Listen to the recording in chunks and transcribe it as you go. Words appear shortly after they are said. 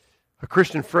A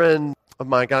Christian friend of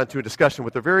mine got into a discussion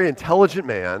with a very intelligent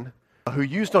man who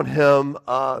used on him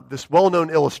this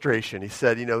well-known illustration. He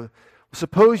said,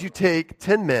 suppose you take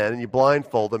 10 men and you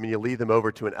blindfold them and you lead them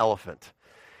over to an elephant.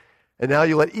 And now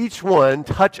you let each one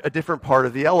touch a different part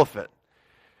of the elephant,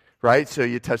 right? So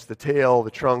you touch the tail,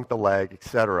 the trunk, the leg,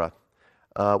 etc.,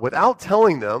 without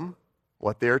telling them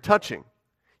what they are touching.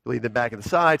 You lead them back to the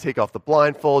side, take off the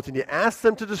blindfolds, and you ask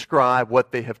them to describe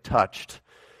what they have touched.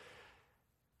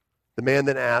 The man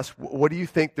then asked, what do you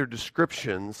think their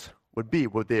descriptions would be?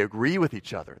 Would they agree with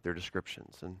each other, their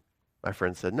descriptions? And my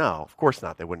friend said, no, of course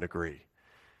not. They wouldn't agree.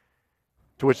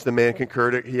 To which the man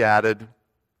concurred. He added,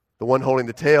 the one holding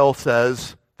the tail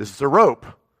says, this is a rope,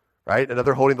 right?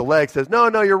 Another holding the leg says, no,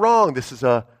 you're wrong. This is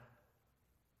a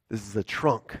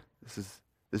trunk. This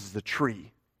is a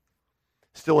tree.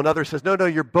 Still another says, no,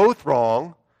 you're both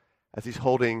wrong, as he's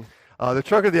holding the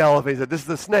trunk of the elephant. He said, this is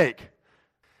a snake.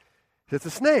 It's a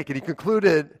snake. And he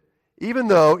concluded, even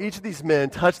though each of these men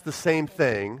touched the same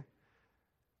thing,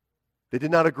 they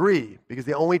did not agree because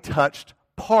they only touched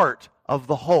part of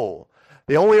the whole.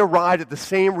 They only arrived at the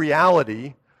same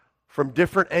reality from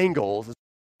different angles.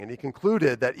 And he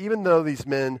concluded that even though these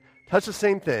men touched the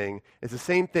same thing, it's the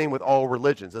same thing with all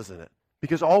religions, isn't it?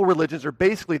 Because all religions are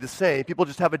basically the same. People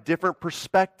just have a different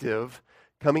perspective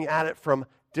coming at it from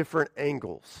different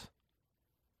angles.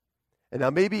 And now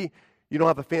maybe you don't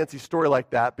have a fancy story like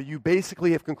that, but you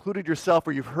basically have concluded yourself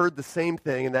or you've heard the same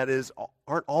thing, and that is,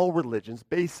 aren't all religions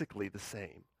basically the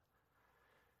same?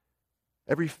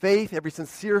 Every faith, every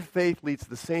sincere faith leads to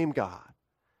the same God.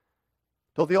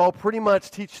 Don't they all pretty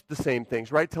much teach the same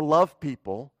things, right? To love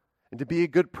people and to be a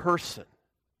good person.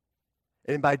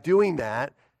 And by doing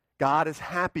that, God is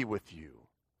happy with you.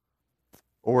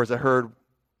 Or as I heard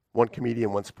one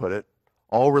comedian once put it,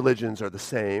 all religions are the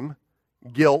same,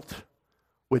 guilt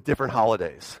with different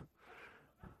holidays.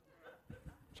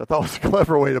 Which I thought was a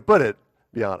clever way to put it,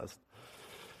 to be honest.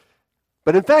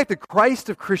 But in fact, the Christ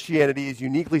of Christianity is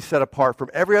uniquely set apart from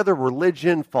every other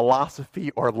religion,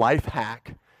 philosophy, or life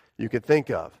hack you can think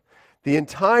of. The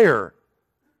entire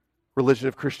religion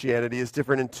of Christianity is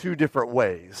different in two different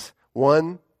ways.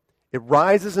 One, it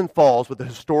rises and falls with the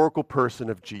historical person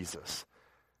of Jesus.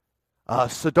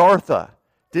 Siddhartha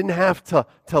didn't have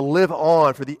to live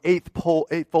on for the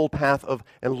eightfold path of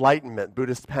enlightenment,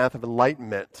 Buddhist path of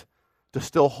enlightenment, to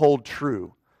still hold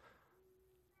true.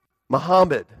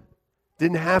 Muhammad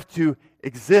didn't have to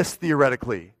exist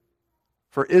theoretically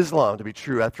for Islam to be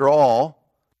true. After all,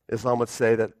 Islam would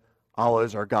say that Allah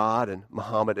is our God and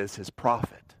Muhammad is his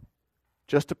prophet.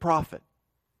 Just a prophet.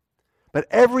 But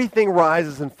everything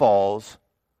rises and falls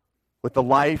with the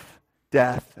life,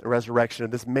 death, and resurrection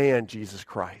of this man, Jesus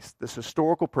Christ, this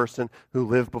historical person who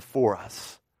lived before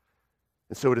us.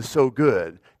 And so it is so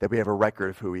good that we have a record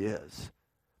of who he is.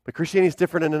 But Christianity is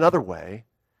different in another way,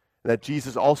 and that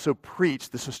Jesus also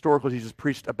preached, this historical Jesus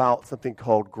preached about something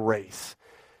called grace.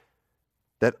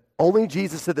 That only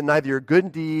Jesus said that neither your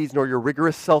good deeds nor your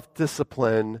rigorous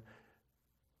self-discipline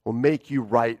will make you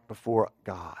right before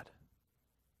God,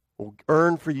 will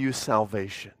earn for you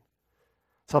salvation.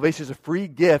 Salvation is a free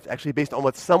gift actually based on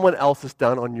what someone else has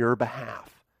done on your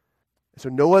behalf. So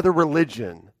no other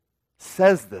religion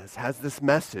says this, has this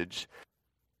message.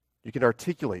 You can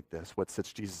articulate this, what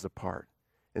sets Jesus apart.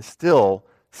 And still,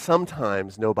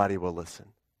 sometimes nobody will listen.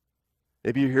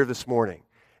 Maybe you're here this morning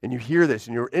and you hear this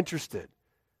and you're interested,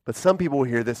 but some people will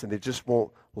hear this and they just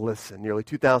won't listen. Nearly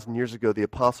 2,000 years ago, the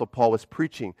Apostle Paul was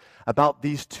preaching about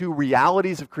these two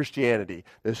realities of Christianity,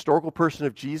 the historical person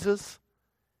of Jesus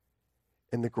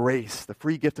and the grace, the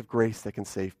free gift of grace that can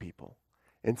save people.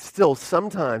 And still,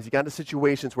 sometimes he got into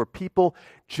situations where people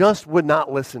just would not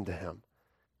listen to him.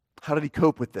 How did he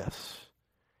cope with this?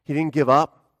 He didn't give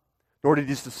up, nor did he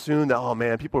just assume that, oh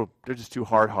man, people, they're just too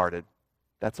hard-hearted.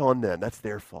 That's on them. That's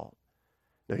their fault.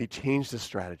 No, he changed his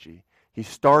strategy. He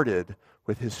started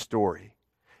with his story.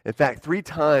 In fact, 3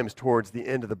 times towards the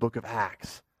end of the book of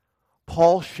Acts,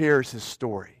 Paul shares his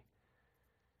story.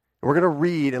 And we're going to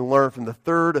read and learn from the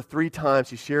third of 3 times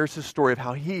he shares his story of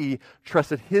how he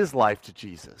trusted his life to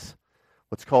Jesus,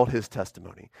 what's called his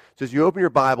testimony. So as you open your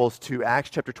Bibles to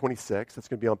Acts chapter 26, that's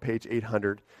going to be on page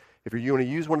 800. If you want to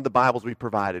use one of the Bibles we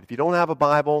provided. If you don't have a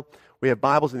Bible, we have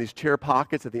Bibles in these chair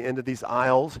pockets at the end of these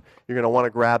aisles. You're going to want to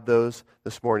grab those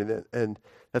this morning. And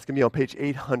that's going to be on page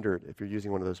 800 if you're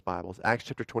using one of those Bibles. Acts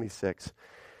chapter 26.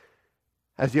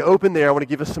 As you open there, I want to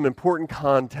give us some important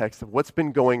context of what's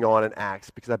been going on in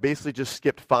Acts, because I basically just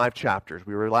skipped 5 chapters.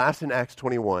 We were last in Acts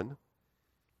 21, and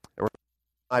we're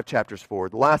 5 chapters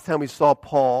forward. The last time we saw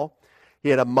Paul, he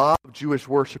had a mob of Jewish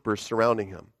worshipers surrounding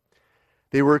him.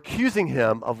 They were accusing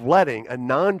him of letting a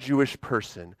non-Jewish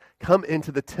person come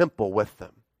into the temple with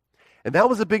them. And that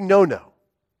was a big no-no.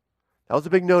 That was a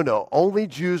big no-no. Only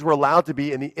Jews were allowed to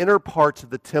be in the inner parts of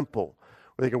the temple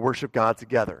where they could worship God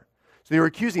together. So they were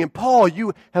accusing him, Paul,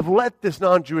 you have let this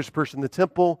non-Jewish person in the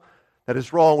temple. That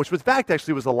is wrong, which in fact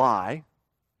actually was a lie.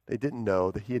 They didn't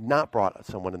know that he had not brought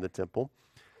someone in the temple.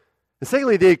 And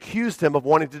secondly, they accused him of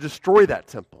wanting to destroy that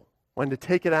temple, wanting to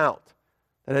take it out,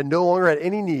 that it no longer had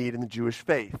any need in the Jewish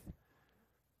faith.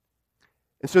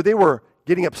 And so they were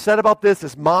getting upset about this.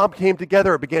 This mob came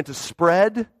together. It began to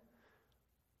spread.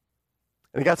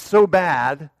 And it got so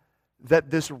bad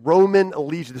that this Roman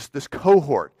allegiance, this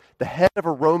cohort, the head of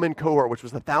a Roman cohort, which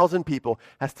was 1,000 people,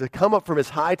 has to come up from his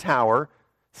high tower,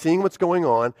 seeing what's going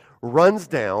on, runs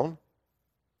down,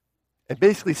 and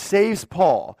basically saves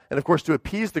Paul. And of course, to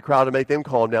appease the crowd and make them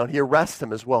calm down, he arrests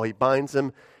him as well. He binds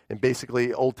him in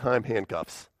basically old-time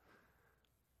handcuffs.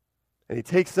 And he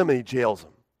takes him and he jails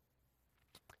him.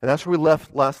 And that's where we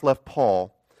last left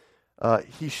Paul.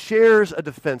 He shares a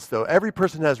defense, though. Every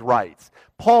person has rights.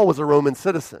 Paul was a Roman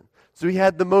citizen, so he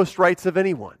had the most rights of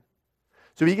anyone.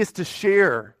 So he gets to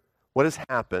share what has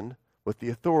happened with the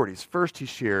authorities. First, he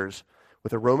shares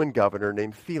with a Roman governor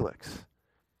named Felix.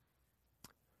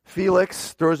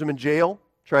 Felix throws him in jail,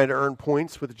 trying to earn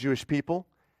points with the Jewish people,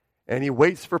 and he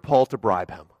waits for Paul to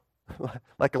bribe him,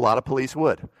 like a lot of police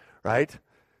would, right?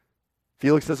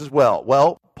 Felix says as well.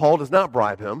 Well, Paul does not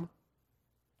bribe him,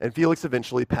 and Felix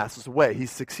eventually passes away.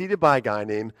 He's succeeded by a guy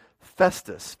named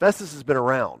Festus. Festus has been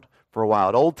around for a while,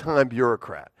 an old-time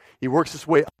bureaucrat. He works his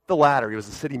way up the ladder. He was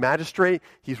a city magistrate.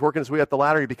 He's working his way up the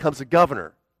ladder. He becomes a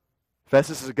governor.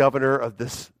 Festus is a governor of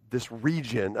this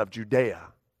region of Judea.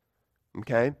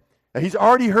 Okay? Now, he's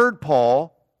already heard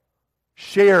Paul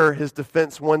share his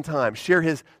defense one time, share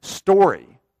his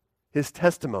story, his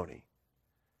testimony.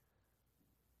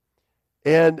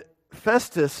 And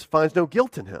Festus finds no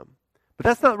guilt in him. But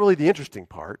that's not really the interesting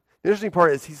part. The interesting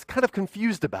part is he's kind of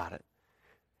confused about it.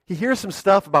 He hears some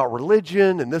stuff about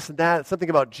religion and this and that, something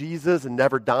about Jesus and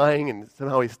never dying and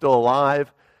somehow he's still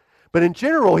alive. But in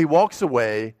general, he walks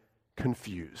away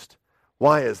confused.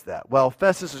 Why is that? Well,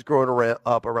 Festus is growing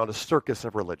up around a circus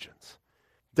of religions.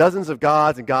 Dozens of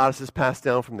gods and goddesses passed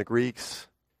down from the Greeks,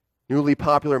 newly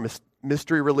popular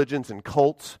mystery religions and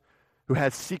cults who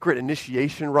had secret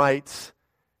initiation rites.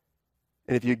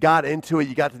 And if you got into it,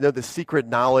 you got to know the secret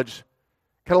knowledge,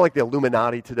 kind of like the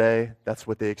Illuminati today. That's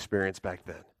what they experienced back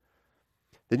then.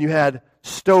 Then you had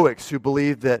Stoics who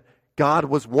believed that God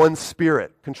was one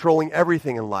spirit, controlling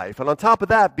everything in life. And on top of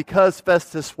that, because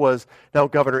Festus was now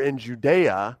governor in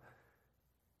Judea,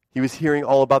 he was hearing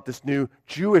all about this new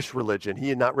Jewish religion he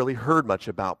had not really heard much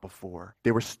about before.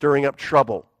 They were stirring up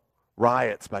trouble,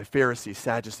 riots by Pharisees,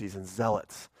 Sadducees, and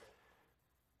Zealots.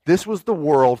 This was the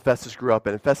world Festus grew up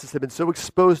in, and Festus had been so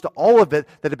exposed to all of it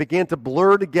that it began to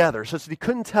blur together, such that he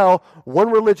couldn't tell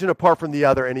one religion apart from the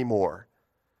other anymore.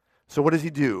 So what does he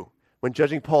do? When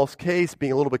judging Paul's case,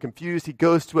 being a little bit confused, he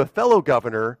goes to a fellow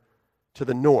governor to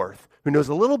the north who knows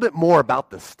a little bit more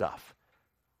about this stuff.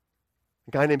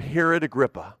 A guy named Herod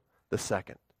Agrippa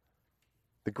II,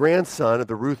 the grandson of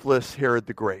the ruthless Herod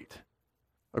the Great.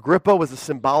 Agrippa was the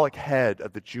symbolic head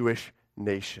of the Jewish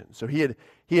nation. So he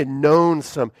had known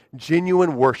some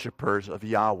genuine worshipers of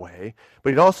Yahweh, but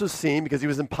he'd also seen, because he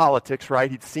was in politics,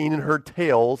 right, he'd seen and heard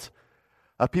tales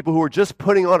of people who were just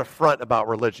putting on a front about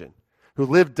religion, who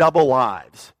lived double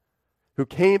lives, who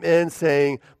came in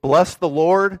saying, bless the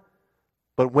Lord,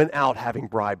 but went out having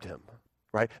bribed him,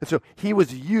 right? And so he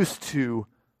was used to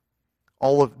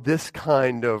all of this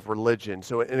kind of religion.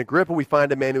 So in Agrippa, we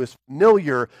find a man who was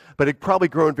familiar, but had probably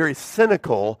grown very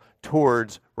cynical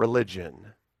towards religion.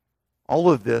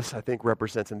 All of this, I think,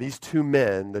 represents in these two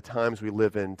men the times we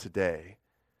live in today,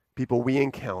 people we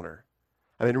encounter.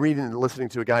 I've been reading and listening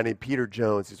to a guy named Peter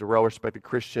Jones. He's a well-respected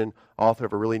Christian author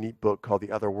of a really neat book called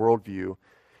The Other Worldview.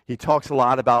 He talks a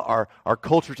lot about our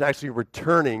culture's actually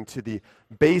returning to the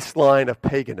baseline of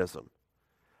paganism,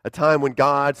 a time when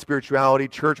God, spirituality,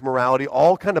 church morality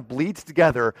all kind of bleeds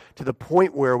together to the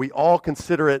point where we all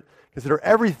consider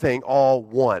everything all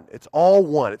one. It's all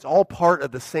one. It's all part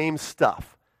of the same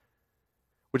stuff,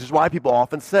 which is why people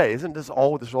often say, isn't this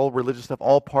all religious stuff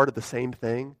all part of the same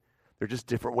thing? They're just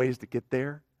different ways to get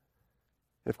there.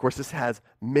 And of course, this has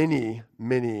many,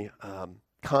 many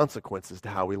consequences to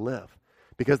how we live,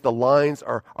 because the lines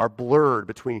are blurred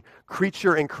between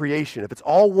creature and creation. If it's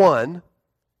all one,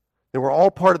 then we're all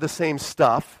part of the same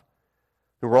stuff,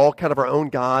 and we're all kind of our own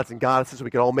gods and goddesses.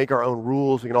 We can all make our own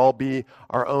rules. We can all be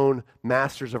our own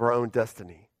masters of our own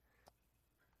destiny.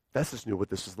 Festus knew what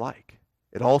this was like.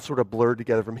 It all sort of blurred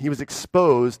together from him. He was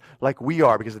exposed like we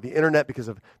are because of the internet, because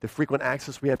of the frequent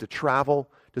access we have to travel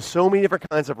to so many different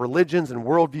kinds of religions and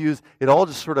worldviews. It all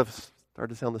just sort of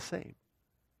started to sound the same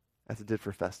as it did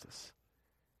for Festus.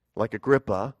 Like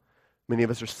Agrippa, many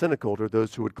of us are cynical to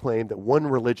those who would claim that one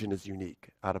religion is unique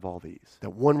out of all these,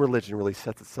 that one religion really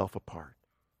sets itself apart.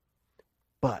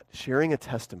 But sharing a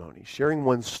testimony, sharing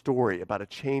one's story about a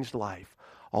changed life,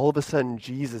 all of a sudden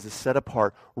Jesus is set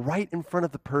apart right in front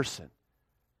of the person,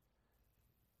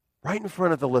 right in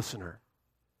front of the listener,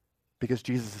 because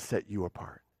Jesus has set you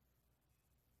apart.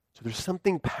 So there's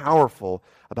something powerful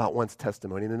about one's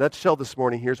testimony. In a nutshell this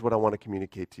morning, here's what I want to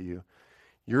communicate to you.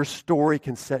 Your story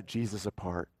can set Jesus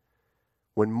apart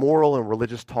when moral and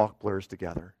religious talk blurs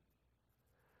together.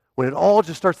 When it all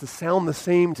just starts to sound the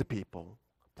same to people,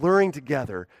 blurring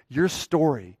together, your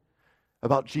story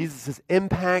about Jesus'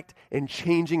 impact and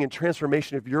changing and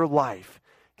transformation of your life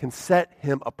can set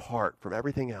him apart from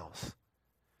everything else.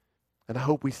 And I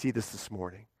hope we see this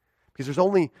morning, because there's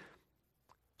only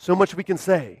so much we can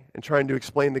say in trying to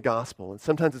explain the gospel. And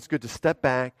sometimes it's good to step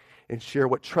back and share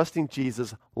what trusting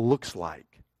Jesus looks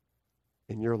like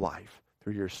in your life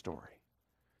through your story.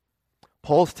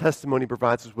 Paul's testimony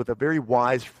provides us with a very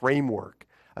wise framework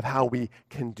of how we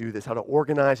can do this, how to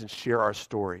organize and share our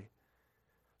story.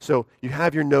 So you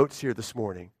have your notes here this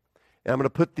morning. And I'm going to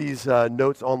put these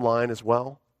notes online as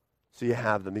well, so you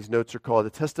have them. These notes are called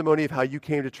The Testimony of How You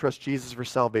Came to Trust Jesus for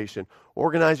Salvation.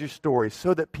 Organize your story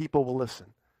so that people will listen.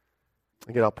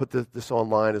 Again, I'll put this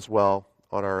online as well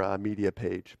on our media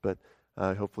page, but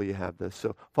hopefully you have this.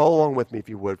 So follow along with me if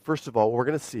you would. First of all, what we're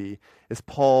going to see is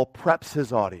Paul preps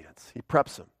his audience. He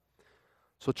preps them.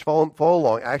 So follow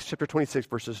along, Acts chapter 26,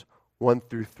 verses 1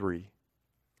 through 3.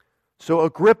 So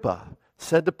Agrippa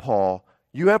said to Paul,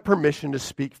 "You have permission to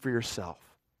speak for yourself."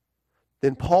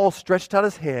 Then Paul stretched out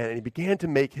his hand and he began to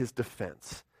make his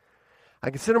defense.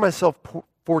 "I consider myself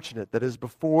fortunate that it is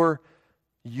before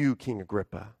you, King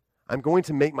Agrippa, I'm going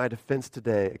to make my defense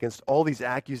today against all these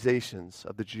accusations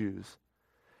of the Jews,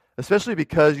 especially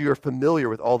because you are familiar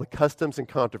with all the customs and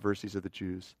controversies of the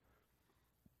Jews.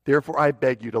 Therefore, I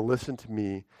beg you to listen to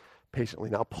me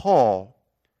patiently." Now, Paul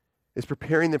is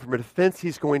preparing them for a defense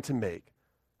he's going to make,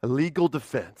 a legal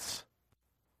defense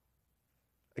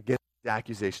against the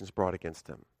accusations brought against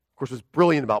him. Of course, what's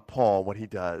brilliant about Paul and what he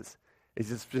does is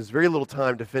he spends very little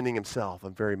time defending himself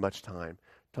and very much time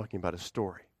talking about his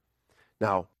story.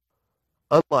 Now,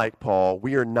 unlike Paul,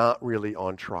 we are not really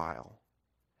on trial,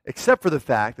 except for the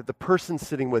fact that the person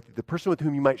sitting with you, the person with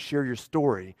whom you might share your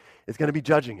story, is going to be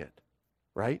judging it,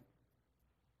 right?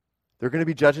 They're going to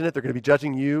be judging it. They're going to be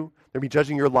judging you. They're going to be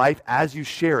judging your life as you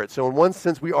share it. So in one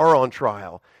sense, we are on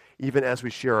trial, even as we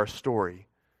share our story.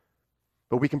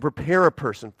 But we can prepare a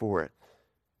person for it.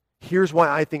 Here's why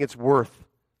I think it's worth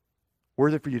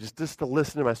it for you just to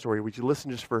listen to my story. Would you listen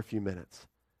just for a few minutes?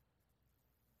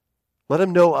 Let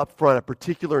them know up front a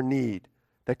particular need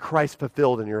that Christ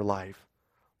fulfilled in your life.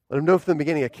 Let them know from the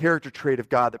beginning a character trait of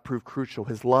God that proved crucial: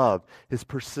 his love, his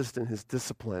persistence, his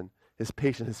discipline, his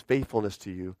patience, his faithfulness to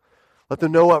you. Let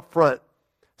them know up front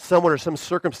someone or some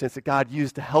circumstance that God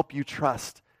used to help you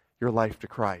trust your life to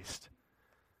Christ.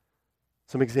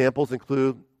 Some examples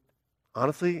include,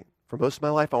 honestly, for most of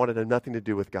my life, I wanted to have nothing to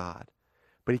do with God.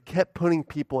 But he kept putting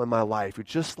people in my life who,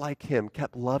 just like him,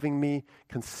 kept loving me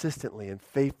consistently and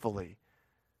faithfully,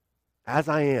 as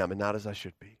I am and not as I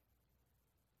should be.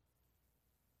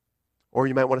 Or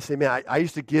you might want to say, man, I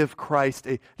used to give Christ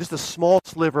just a small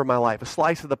sliver of my life, a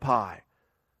slice of the pie.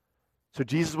 So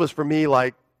Jesus was for me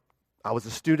like I was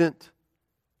a student,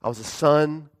 I was a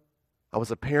son, I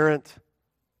was a parent,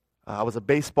 I was a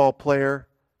baseball player,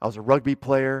 I was a rugby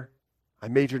player, I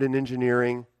majored in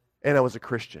engineering, and I was a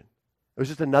Christian. It was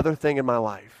just another thing in my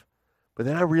life. But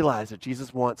then I realized that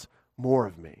Jesus wants more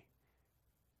of me.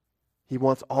 He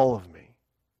wants all of me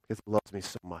because he loves me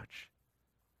so much.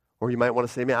 Or you might want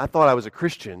to say, man, I thought I was a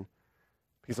Christian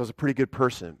because I was a pretty good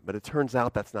person, but it turns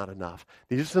out that's not enough.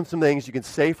 These are some things you can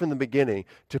say from the beginning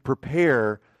to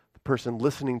prepare the person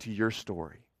listening to your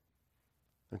story.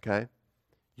 Okay?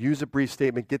 Use a brief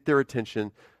statement, get their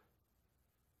attention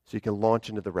so you can launch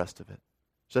into the rest of it.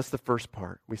 So that's the first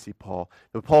part. We see Paul.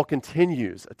 But Paul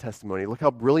continues a testimony. Look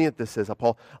how brilliant this is, how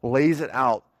Paul lays it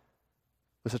out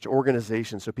with such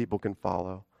organization so people can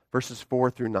follow. Verses 4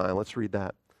 through 9. Let's read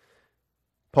that.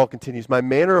 Paul continues, "My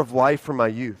manner of life from my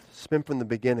youth, spent from the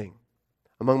beginning,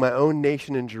 among my own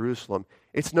nation in Jerusalem,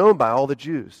 it's known by all the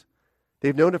Jews.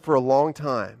 They've known it for a long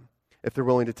time, if they're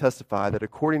willing to testify, that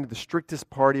according to the strictest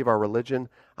party of our religion,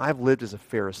 I've lived as a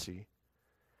Pharisee.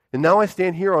 And now I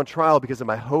stand here on trial because of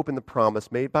my hope in the promise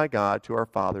made by God to our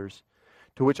fathers,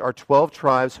 to which our 12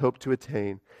 tribes hope to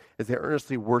attain as they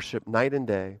earnestly worship night and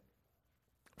day.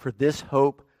 For this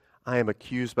hope I am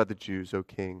accused by the Jews, O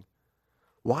king.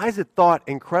 Why is it thought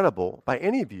incredible by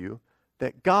any of you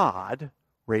that God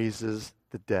raises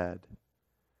the dead?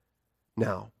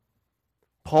 Now,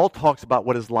 Paul talks about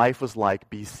what his life was like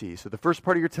BC. So the first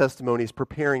part of your testimony is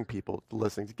preparing people to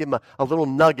listen, to give them a little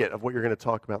nugget of what you're going to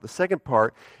talk about. The second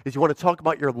part is you want to talk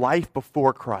about your life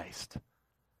before Christ.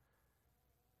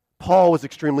 Paul was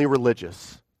extremely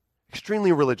religious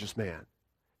man.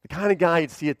 The kind of guy you'd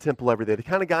see at temple every day, the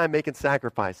kind of guy making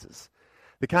sacrifices,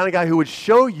 the kind of guy who would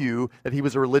show you that he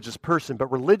was a religious person.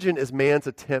 But religion is man's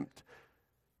attempt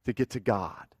to get to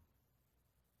God.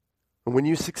 And when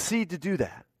you succeed to do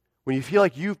that, when you feel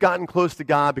like you've gotten close to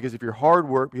God because of your hard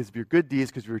work, because of your good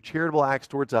deeds, because of your charitable acts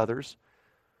towards others,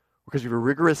 because of your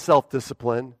rigorous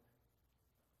self-discipline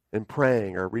and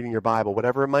praying or reading your Bible,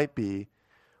 whatever it might be,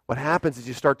 what happens is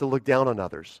you start to look down on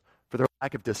others for their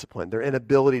lack of discipline, their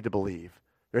inability to believe,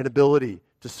 their inability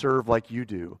to serve like you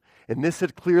do. And this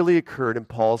had clearly occurred in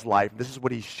Paul's life. This is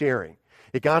what he's sharing.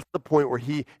 It got to the point where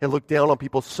he had looked down on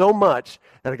people so much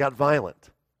that it got violent.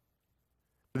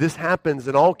 This happens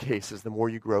in all cases the more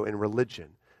you grow in religion,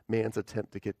 man's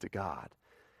attempt to get to God.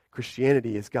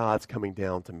 Christianity is God's coming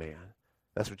down to man.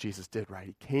 That's what Jesus did, right?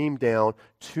 He came down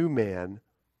to man,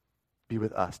 be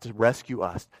with us, to rescue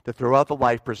us, to throw out the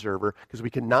life preserver, because we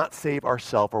cannot save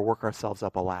ourselves or work ourselves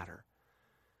up a ladder.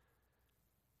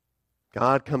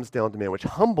 God comes down to man, which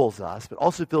humbles us, but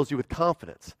also fills you with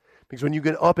confidence. Because when you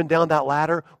get up and down that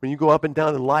ladder, when you go up and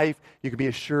down in life, you can be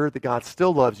assured that God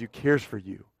still loves you, cares for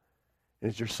you, and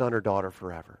is your son or daughter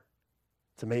forever.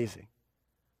 It's amazing.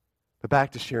 But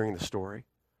back to sharing the story.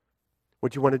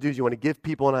 What you want to do is you want to give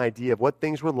people an idea of what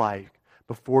things were like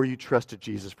before you trusted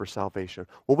Jesus for salvation.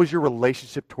 What was your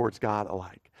relationship towards God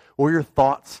like? What were your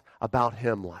thoughts about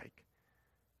him like?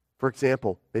 For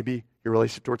example, maybe your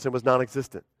relationship towards him was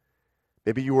non-existent.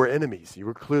 Maybe you were enemies. You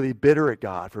were clearly bitter at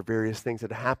God for various things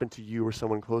that happened to you or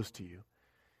someone close to you.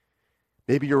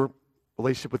 Maybe your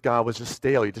relationship with God was just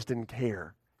stale. You just didn't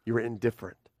care. You were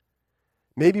indifferent.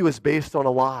 Maybe it was based on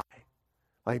a lie,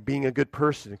 like being a good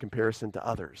person in comparison to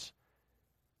others.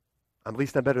 At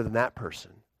least I'm better than that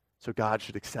person, so God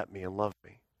should accept me and love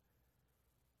me.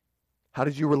 How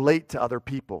did you relate to other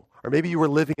people? Or maybe you were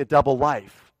living a double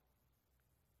life.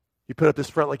 You put up this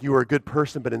front like you were a good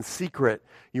person, but in secret,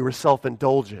 you were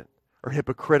self-indulgent or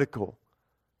hypocritical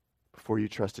before you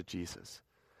trusted Jesus.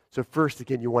 So first,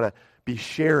 again, you want to be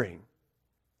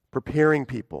preparing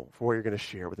people for what you're going to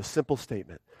share with a simple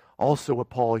statement. Also, what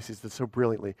Paul says this so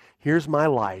brilliantly, here's my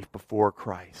life before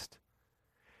Christ.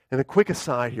 And a quick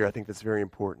aside here, I think that's very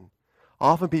important.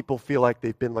 Often people feel like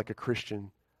they've been a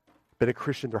Christian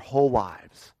their whole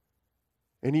lives.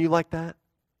 Any of you like that?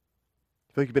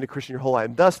 You feel like you've been a Christian your whole life,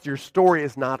 and thus your story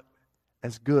is not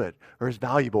as good or as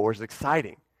valuable or as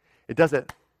exciting. It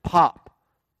doesn't pop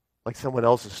like someone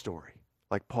else's story,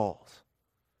 like Paul's.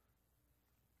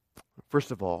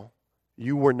 First of all,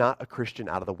 you were not a Christian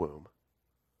out of the womb.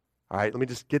 All right, let me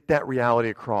just get that reality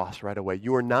across right away.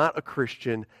 You are not a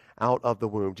Christian out of the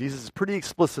womb. Jesus is pretty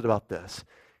explicit about this,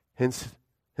 hence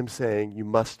him saying you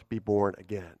must be born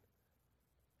again.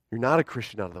 You're not a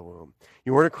Christian out of the womb.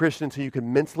 You weren't a Christian until you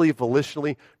can mentally,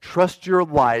 volitionally trust your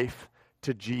life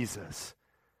to Jesus.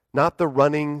 Not the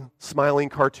running, smiling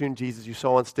cartoon Jesus you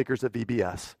saw on stickers at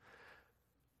VBS,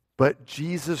 but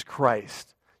Jesus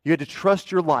Christ. You had to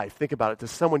trust your life, think about it, to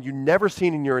someone you've never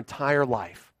seen in your entire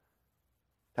life.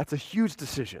 That's a huge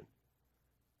decision.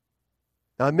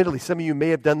 Now, admittedly, some of you may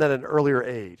have done that at an earlier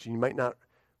age, and you might not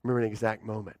remember an exact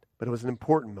moment, but it was an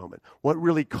important moment. What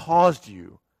really caused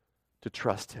you to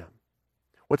trust him?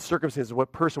 What circumstances,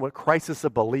 what person, what crisis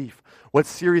of belief, what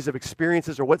series of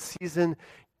experiences, or what season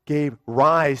gave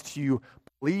rise to you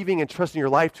believing and trusting your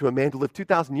life to a man who lived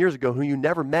 2,000 years ago who you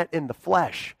never met in the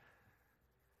flesh?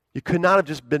 You could not have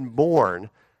just been born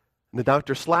and the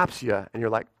doctor slaps you and you're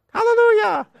like,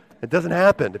 hallelujah. It doesn't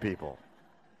happen to people.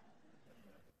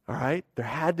 All right? There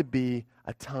had to be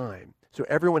a time. So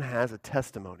everyone has a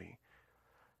testimony.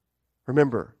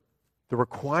 Remember, the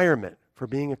requirement for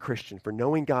being a Christian, for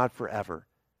knowing God forever,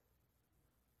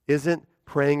 isn't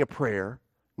praying a prayer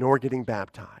nor getting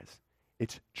baptized.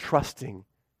 It's trusting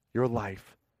your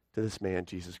life to this man,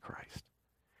 Jesus Christ.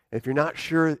 And if you're not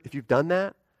sure if you've done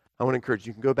that, I want to encourage you.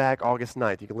 You can go back August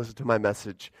 9th. You can listen to my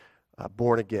message,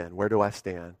 Born Again, Where Do I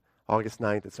Stand? August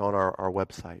 9th, it's on our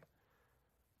website.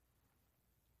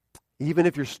 Even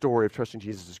if your story of trusting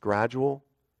Jesus is gradual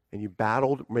and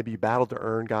maybe you battled to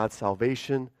earn God's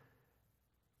salvation,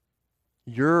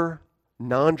 your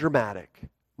non-dramatic,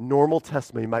 normal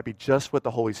testimony might be just what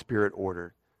the Holy Spirit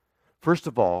ordered First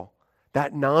of all,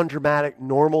 that non-dramatic,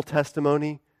 normal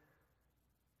testimony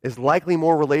is likely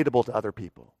more relatable to other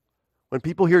people. When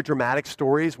people hear dramatic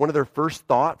stories, one of their first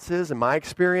thoughts is, in my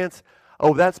experience,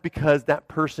 oh, that's because that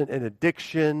person in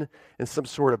addiction, in some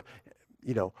sort of,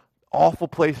 awful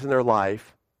place in their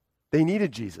life, they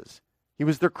needed Jesus. He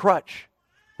was their crutch.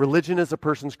 Religion is a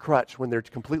person's crutch when they're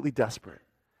completely desperate.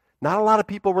 Not a lot of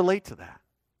people relate to that,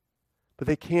 but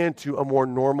they can to a more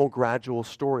normal, gradual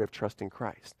story of trusting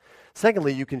Christ.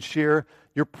 Secondly, you can share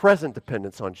your present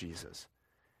dependence on Jesus.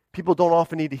 People don't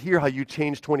often need to hear how you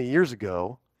changed 20 years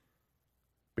ago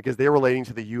because they're relating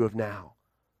to the you of now.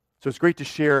 So it's great to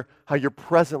share how you're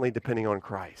presently depending on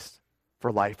Christ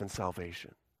for life and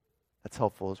salvation. That's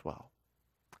helpful as well.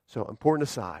 So, important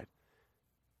aside,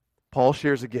 Paul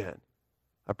shares again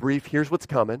a brief, here's what's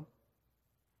coming.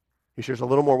 He shares a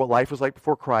little more what life was like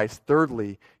before Christ.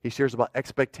 Thirdly, he shares about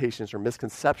expectations or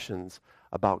misconceptions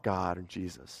about God and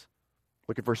Jesus.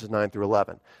 Look at verses 9 through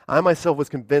 11. I myself was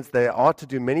convinced that I ought to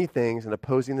do many things in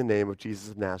opposing the name of Jesus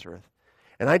of Nazareth.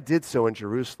 And I did so in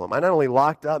Jerusalem. I not only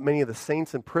locked up many of the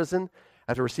saints in prison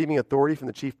after receiving authority from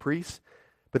the chief priests,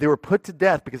 but they were put to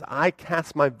death because I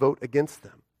cast my vote against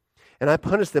them. And I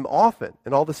punished them often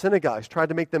in all the synagogues, tried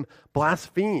to make them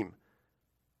blaspheme.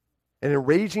 And in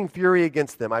raging fury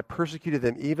against them, I persecuted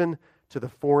them even to the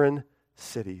foreign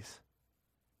cities.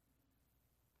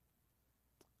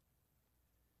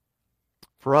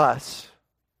 For us,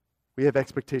 we have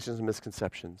expectations and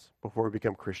misconceptions before we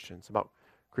become Christians about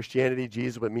Christianity,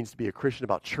 Jesus, what it means to be a Christian,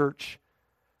 about church,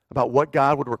 about what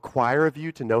God would require of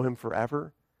you to know him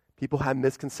forever. People have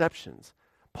misconceptions.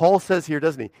 Paul says here,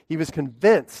 doesn't he? He was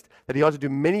convinced that he ought to do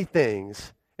many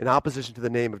things in opposition to the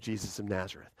name of Jesus of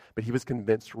Nazareth, but he was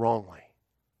convinced wrongly,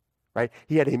 right?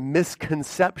 He had a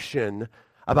misconception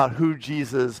about who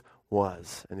Jesus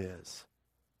was and is.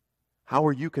 How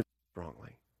are you convinced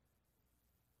wrongly?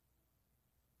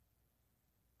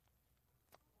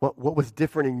 What was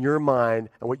different in your mind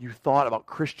and what you thought about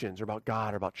Christians or about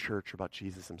God or about church or about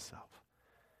Jesus himself?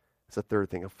 That's a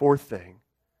third thing. A fourth thing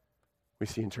we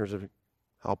see in terms of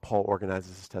how Paul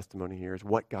organizes his testimony here is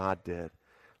what God did.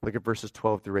 Look at verses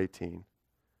 12 through 18.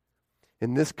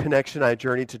 In this connection, I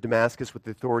journeyed to Damascus with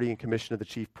the authority and commission of the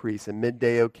chief priests. And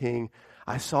midday, O king,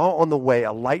 I saw on the way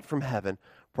a light from heaven,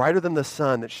 brighter than the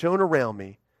sun, that shone around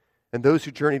me and those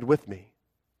who journeyed with me.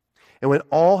 And when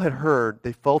all had heard,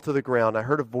 they fell to the ground. I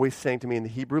heard a voice saying to me in the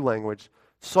Hebrew language,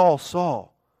 Saul,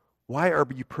 Saul, why are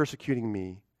you persecuting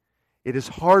me? It is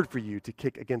hard for you to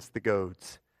kick against the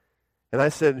goads. And I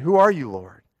said, who are you,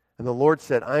 Lord? And the Lord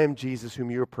said, I am Jesus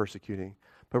whom you are persecuting.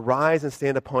 But rise and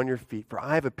stand upon your feet, for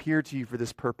I have appeared to you for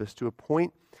this purpose, to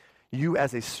appoint you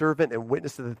as a servant and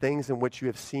witness to the things in which you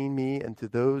have seen me and to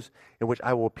those in which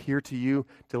I will appear to you,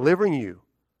 delivering you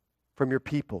from your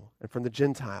people and from the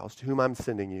Gentiles to whom I'm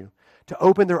sending you, to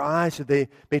open their eyes so they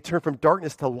may turn from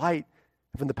darkness to light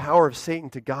and from the power of Satan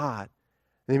to God,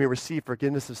 and they may receive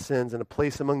forgiveness of sins and a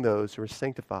place among those who are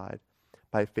sanctified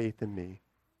by faith in me.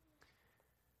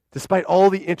 Despite all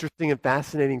the interesting and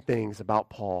fascinating things about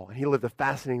Paul, and he lived a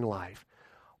fascinating life,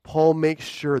 Paul makes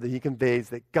sure that he conveys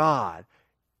that God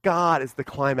is the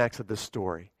climax of this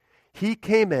story. He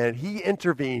came in, he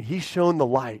intervened, he shone the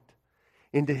light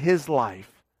into his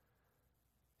life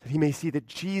that he may see that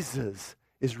Jesus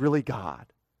is really God.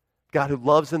 God who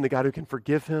loves him, the God who can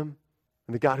forgive him,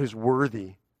 and the God who's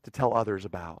worthy to tell others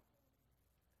about.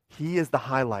 He is the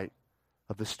highlight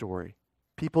of the story.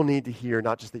 People need to hear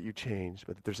not just that you changed,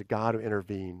 but that there's a God who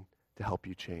intervened to help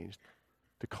you change,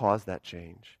 to cause that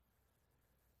change.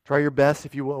 Try your best,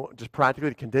 if you will, just practically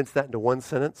to condense that into one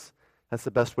sentence. That's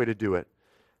the best way to do it.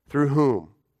 Through whom?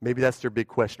 Maybe that's their big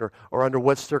question. Or under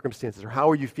what circumstances? Or how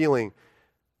are you feeling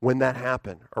when that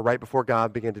happened? Or right before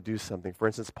God began to do something. For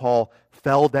instance, Paul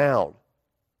fell down.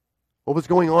 What was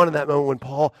going on in that moment when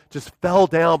Paul just fell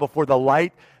down before the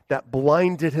light that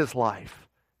blinded his life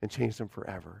and changed him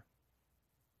forever?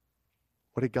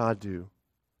 What did God do?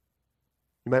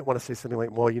 You might want to say something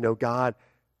like, well, God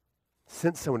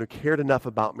sent someone who cared enough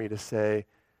about me to say,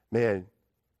 man,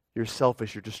 you're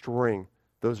selfish. You're destroying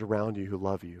those around you who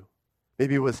love you.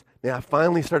 Maybe it was, man, I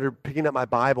finally started picking up my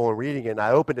Bible and reading it, and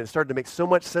I opened it and it started to make so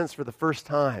much sense for the first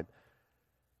time.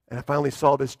 And I finally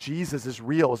saw this Jesus is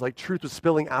real. It was like truth was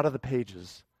spilling out of the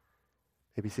pages.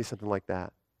 Maybe say something like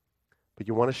that. But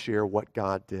you want to share what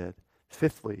God did.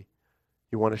 Fifthly,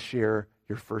 you want to share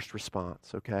your first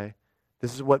response, okay?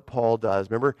 This is what Paul does.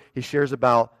 Remember, he shares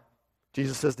about,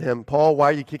 Jesus says to him, Paul, why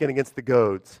are you kicking against the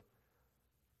goads?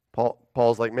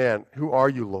 Paul's like, man, who are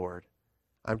you, Lord?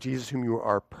 I'm Jesus whom you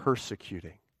are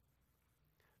persecuting.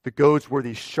 The goads were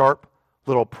these sharp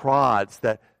little prods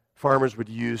that farmers would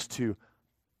use to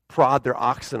prod their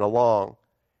oxen along.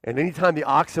 And anytime the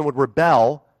oxen would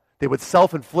rebel, they would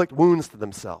self-inflict wounds to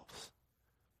themselves.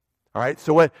 All right,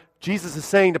 so what Jesus is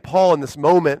saying to Paul in this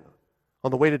moment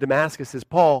on the way to Damascus is,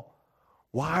 Paul,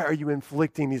 why are you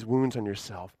inflicting these wounds on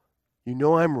yourself? You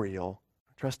know I'm real.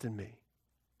 Trust in me.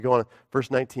 Go on, verse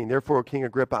 19. Therefore, O King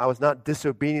Agrippa, I was not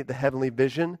disobedient to the heavenly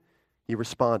vision. He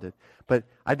responded. But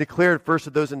I declared first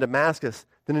to those in Damascus,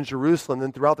 then in Jerusalem,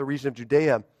 then throughout the region of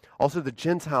Judea, also the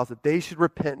Gentiles, that they should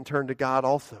repent and turn to God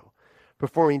also,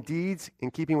 performing deeds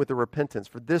in keeping with the repentance.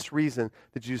 For this reason,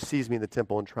 the Jews seized me in the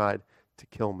temple and tried to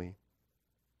kill me.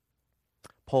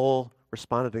 Paul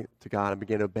responded to God and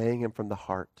began obeying him from the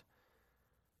heart.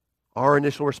 Our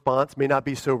initial response may not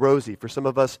be so rosy. For some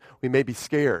of us, we may be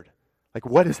scared. Like,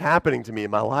 what is happening to me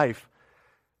in my life?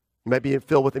 You might be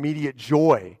filled with immediate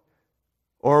joy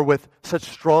or with such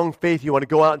strong faith you want to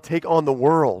go out and take on the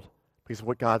world because of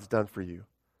what God's done for you.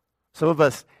 Some of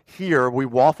us here, we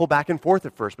waffle back and forth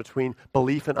at first between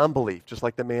belief and unbelief, just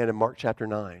like the man in Mark chapter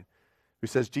 9 who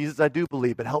says, Jesus, I do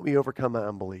believe, but help me overcome my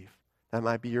unbelief. That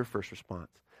might be your first response.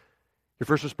 Your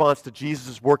first response to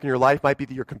Jesus' work in your life might be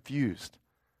that you're confused.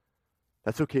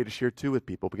 That's okay to share too with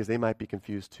people because they might be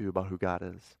confused too about who God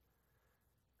is.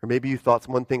 Or maybe you thought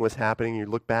one thing was happening and you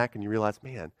look back and you realize,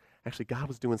 man, actually God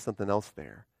was doing something else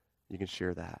there. You can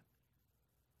share that.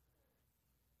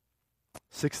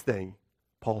 Sixth thing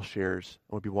Paul shares,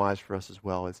 and would be wise for us as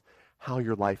well, is how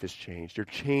your life has changed. Your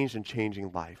changed and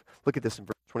changing life. Look at this in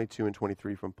verse 22 and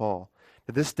 23 from Paul.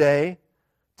 To this day,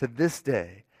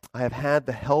 I have had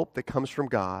the help that comes from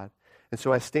God, and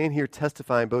so I stand here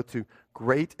testifying both to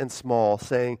great and small,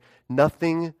 saying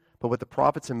nothing but what the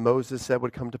prophets and Moses said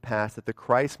would come to pass, that the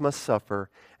Christ must suffer,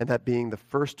 and that being the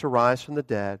first to rise from the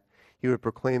dead, he would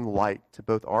proclaim light to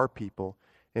both our people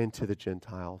and to the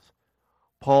Gentiles.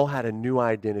 Paul had a new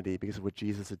identity because of what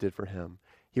Jesus did for him.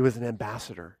 He was an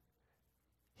ambassador.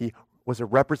 He was a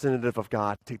representative of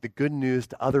God to take the good news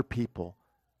to other people,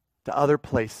 to other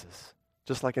places,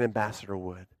 just like an ambassador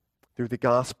would. Through the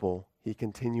gospel, he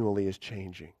continually is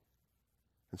changing.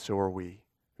 And so are we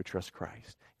who trust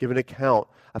Christ. Give an account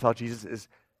of how Jesus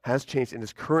has changed and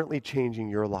is currently changing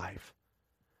your life.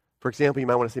 For example, you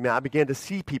might want to say, man, I began to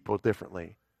see people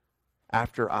differently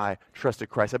after I trusted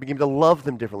Christ. I began to love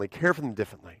them differently, care for them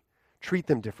differently, treat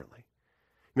them differently.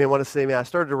 You may want to say, man, I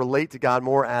started to relate to God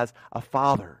more as a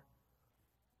father.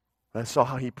 I saw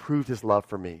how he proved his love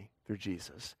for me through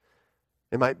Jesus.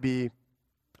 It might be,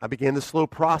 I began the slow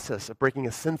process of breaking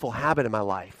a sinful habit in my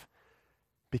life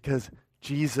because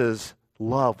Jesus'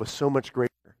 love was so much greater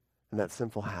than that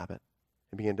sinful habit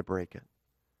and began to break it.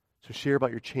 So share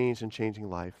about your changed and changing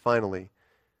life. Finally,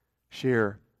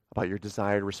 share about your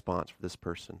desired response for this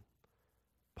person.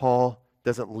 Paul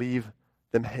doesn't leave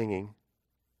them hanging.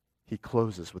 He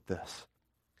closes with this.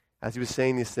 As he was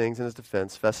saying these things in his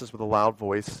defense, Festus with a loud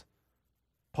voice,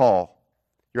 Paul,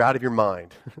 you're out of your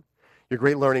mind. Your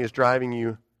great learning is driving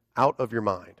you out of your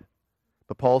mind.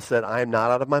 But Paul said, I am not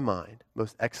out of my mind,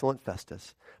 most excellent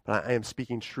Festus, but I am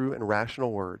speaking true and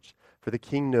rational words, for the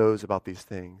king knows about these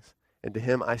things, and to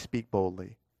him I speak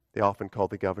boldly. They often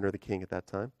called the governor the king at that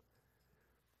time.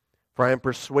 For I am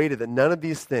persuaded that none of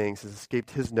these things has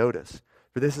escaped his notice,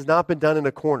 for this has not been done in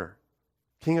a corner.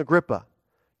 King Agrippa,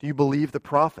 do you believe the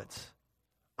prophets?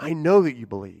 I know that you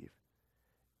believe.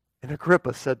 And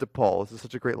Agrippa said to Paul, this is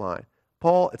such a great line,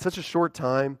 Paul, in such a short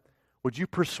time, would you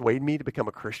persuade me to become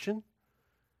a Christian?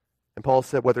 And Paul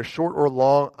said, whether short or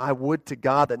long, I would to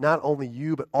God that not only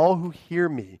you, but all who hear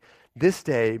me this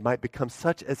day might become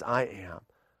such as I am,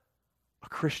 a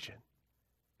Christian,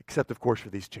 except, of course, for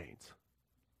these chains.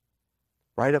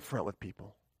 Right up front with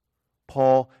people.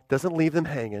 Paul doesn't leave them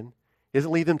hanging. He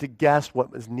doesn't leave them to guess what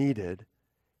is needed.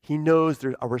 He knows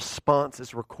a response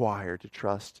is required to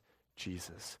trust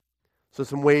Jesus. So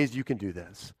some ways you can do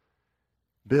this.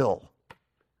 Bill,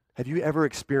 have you ever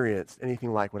experienced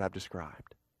anything like what I've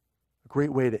described? A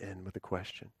great way to end with a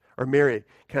question. Or Mary,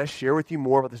 can I share with you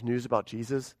more about this news about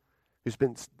Jesus?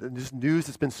 This news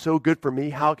that's been so good for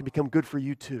me, how it can become good for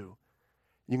you too.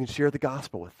 You can share the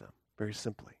gospel with them, very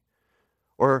simply.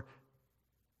 Or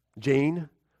Jane,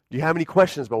 do you have any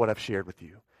questions about what I've shared with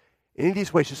you? Any of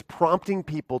these ways, just prompting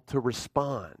people to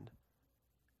respond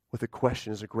with a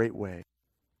question is a great way.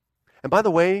 And by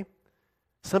the way,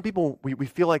 some people, we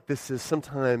feel like this is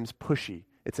sometimes pushy.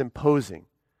 It's imposing.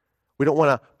 We don't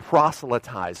want to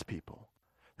proselytize people.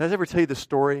 Did I ever tell you the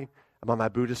story about my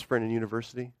Buddhist friend in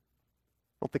university?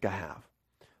 I don't think I have.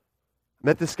 I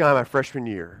met this guy my freshman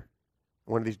year,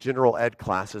 one of these general ed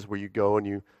classes where you go and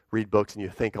you read books and you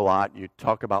think a lot and you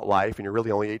talk about life and you're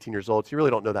really only 18 years old, so you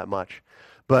really don't know that much.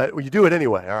 But you do it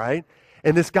anyway, all right?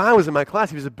 And this guy was in my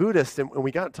class. He was a Buddhist, and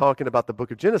we got talking about the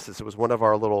book of Genesis. It was one of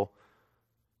our little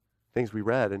things we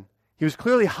read, and he was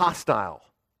clearly hostile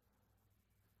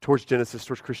towards Genesis,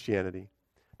 towards Christianity.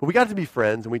 But we got to be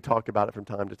friends, and we talked about it from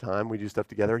time to time. We do stuff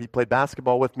together. He played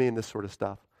basketball with me and this sort of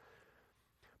stuff.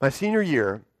 My senior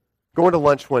year, going to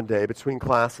lunch one day between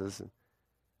classes,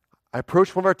 I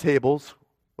approached one of our tables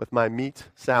with my meat,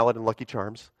 salad, and Lucky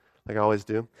Charms, like I always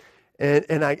do.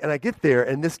 And I get there,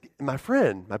 and my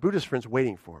Buddhist friend's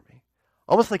waiting for me,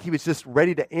 almost like he was just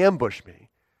ready to ambush me.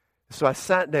 So I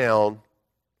sat down,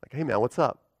 like, hey, man, what's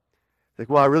up? He's like,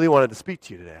 well, I really wanted to speak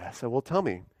to you today. I said, well, tell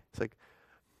me. He's like,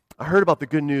 I heard about the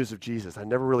good news of Jesus. I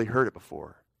never really heard it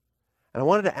before. And I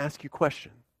wanted to ask you a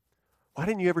question. Why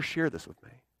didn't you ever share this with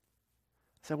me?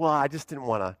 I said, well, I just didn't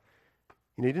want to,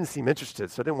 you didn't seem interested,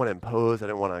 so I didn't want to impose. I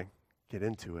didn't want to get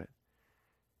into it.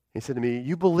 He said to me,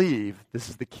 you believe this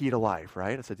is the key to life,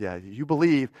 right? I said, yeah. You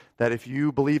believe that if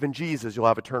you believe in Jesus, you'll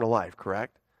have eternal life,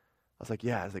 correct? I was like,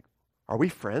 yeah. I was like, are we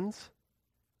friends?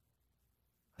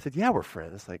 I said, yeah, we're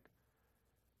friends. It's like,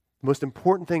 the most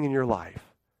important thing in your life,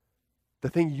 the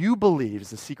thing you believe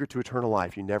is the secret to eternal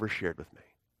life, you never shared with me.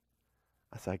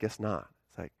 I said, I guess not.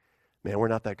 It's like, man, we're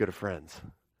not that good of friends.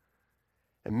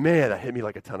 And man, that hit me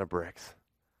like a ton of bricks.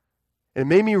 And it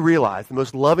made me realize the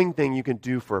most loving thing you can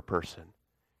do for a person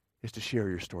is to share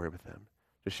your story with them,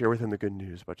 to share with them the good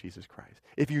news about Jesus Christ.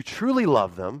 If you truly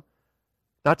love them,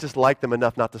 not just like them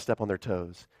enough not to step on their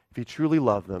toes, if you truly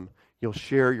love them, you'll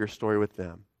share your story with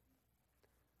them.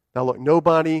 Now look,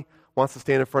 nobody wants to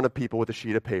stand in front of people with a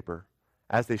sheet of paper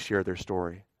as they share their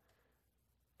story.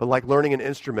 But like learning an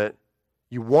instrument,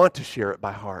 you want to share it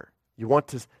by heart. You want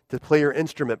to play your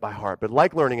instrument by heart. But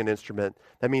like learning an instrument,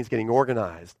 that means getting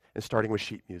organized and starting with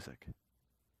sheet music.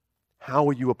 How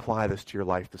will you apply this to your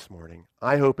life this morning?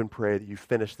 I hope and pray that you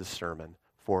finish this sermon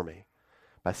for me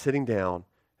by sitting down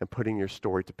and putting your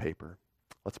story to paper.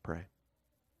 Let's pray.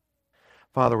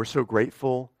 Father, we're so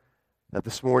grateful that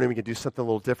this morning we can do something a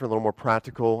little different, a little more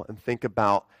practical, and think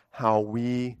about how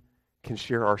we can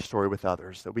share our story with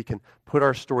others, that we can put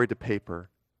our story to paper.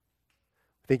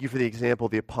 Thank you for the example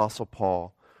of the Apostle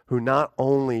Paul, who not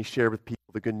only shared with people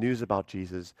the good news about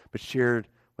Jesus, but shared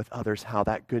with others how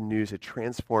that good news had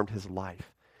transformed his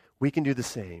life. We can do the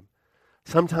same.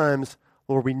 Sometimes,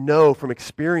 Lord, we know from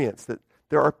experience that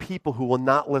there are people who will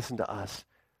not listen to us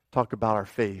talk about our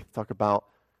faith, talk about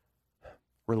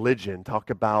religion, talk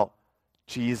about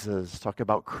Jesus, talk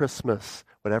about Christmas,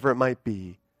 whatever it might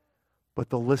be, but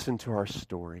they'll listen to our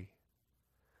story.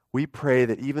 We pray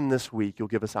that even this week you'll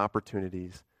give us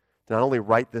opportunities to not only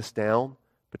write this down,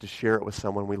 but to share it with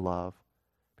someone we love,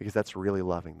 because that's really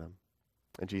loving them.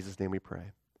 In Jesus' name we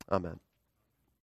pray. Amen.